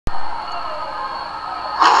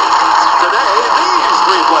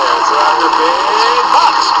the big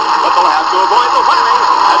bucks. But they'll have to avoid the whammy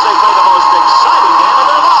as they play the most exciting game of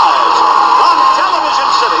their lives. From Television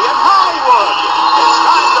City in Hollywood, it's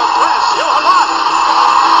time to press your luck.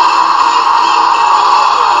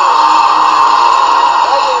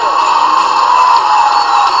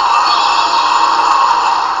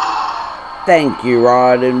 Thank you,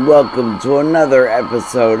 Rod, and welcome to another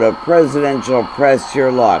episode of Presidential Press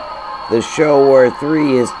Your Luck, the show where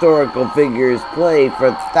three historical figures play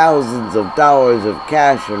for thousands of dollars of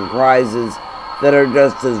cash and prizes that are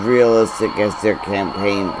just as realistic as their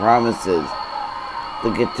campaign promises.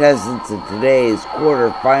 The contestants in today's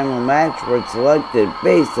quarterfinal match were selected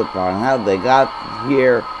based upon how they got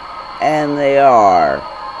here, and they are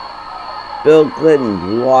Bill Clinton,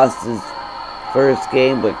 who lost his first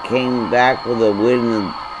game but came back with a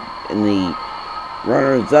win in the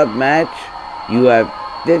runners-up match. You have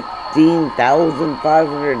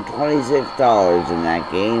 $15,526 in that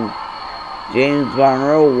game. James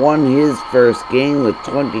Monroe won his first game with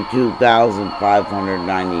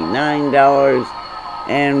 $22,599,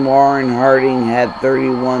 and Warren Harding had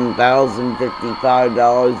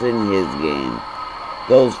 $31,055 in his game.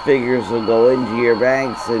 Those figures will go into your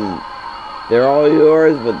banks, and they're all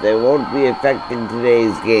yours, but they won't be affecting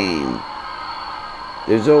today's game.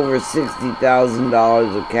 There's over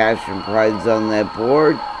 $60,000 of cash and prizes on that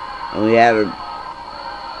board, and we had a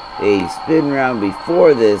spin round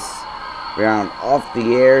before this round off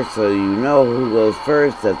the air, so you know who goes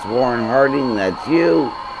first. That's Warren Harding, that's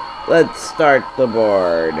you. Let's start the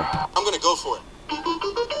board. I'm gonna go for it.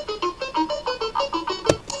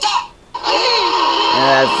 And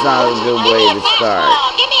that's not a good way to start.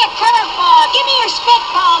 Give me your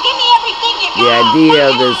spitball. Give me everything you got. The idea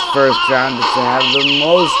of this first round is to have the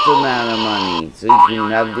most amount of money, so you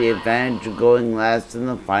can have the advantage of going last in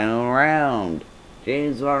the final round.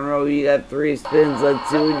 James Monroe, you got 3 spins. Let's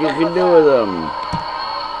see what you can do with them.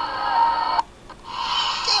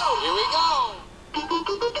 Here we go.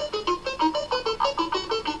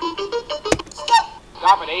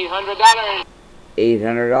 Stop at $800.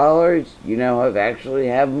 $800, you now actually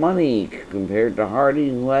have money compared to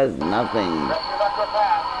Harding, who has nothing.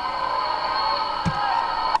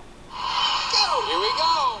 Here we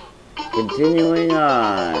go. Continuing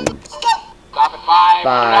on. Stop at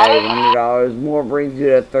 $500 more brings you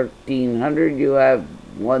to $1,300. You have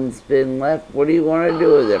 1 spin left. What do you want to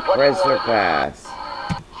do with it? Press or pass?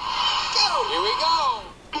 Here we go.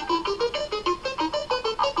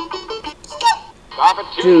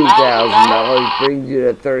 $2,000 brings you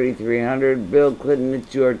to $3,300. Bill Clinton,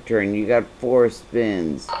 it's your turn. You got 4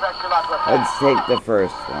 spins. Let's take the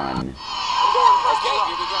first one.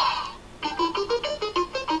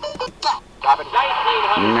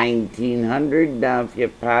 $1,900. Now, if you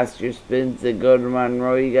pass your spins, then go to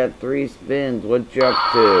Monroe. You got 3 spins. What you up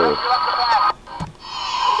to?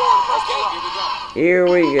 Here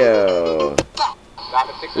we go.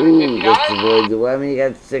 Ooh, just avoid the whammy. You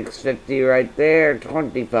got $650 right there.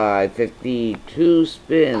 $25.50. 2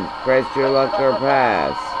 spins. Press your luck or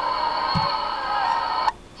pass.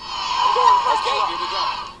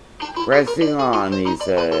 Pressing on, he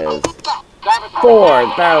says.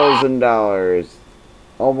 $4,000.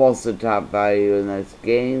 Almost the top value in this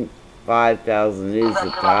game. $5,000 is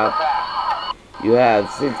the top. You have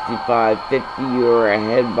 $65.50. You're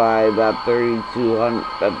ahead by about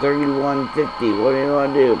 $31.50. What do you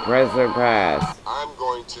want to do? Press or pass? I'm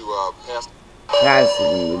going to pass.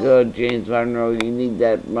 Passing. Good, James Monroe. You need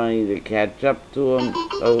that money to catch up to him.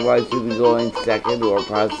 Otherwise, you'll be going second or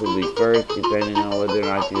possibly first, depending on whether or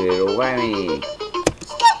not you hit a whammy.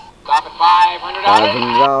 Stop at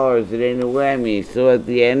 $500. It ain't a whammy. So at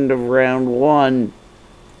the end of round 1,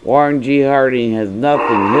 Warren G. Harding has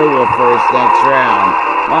nothing. He'll go first next round.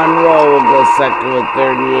 Monroe will go second with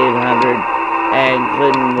 $3,800, and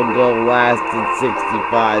Clinton will go last at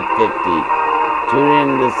 $65.50. Tune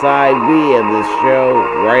in to side B of this show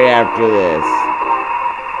right after this.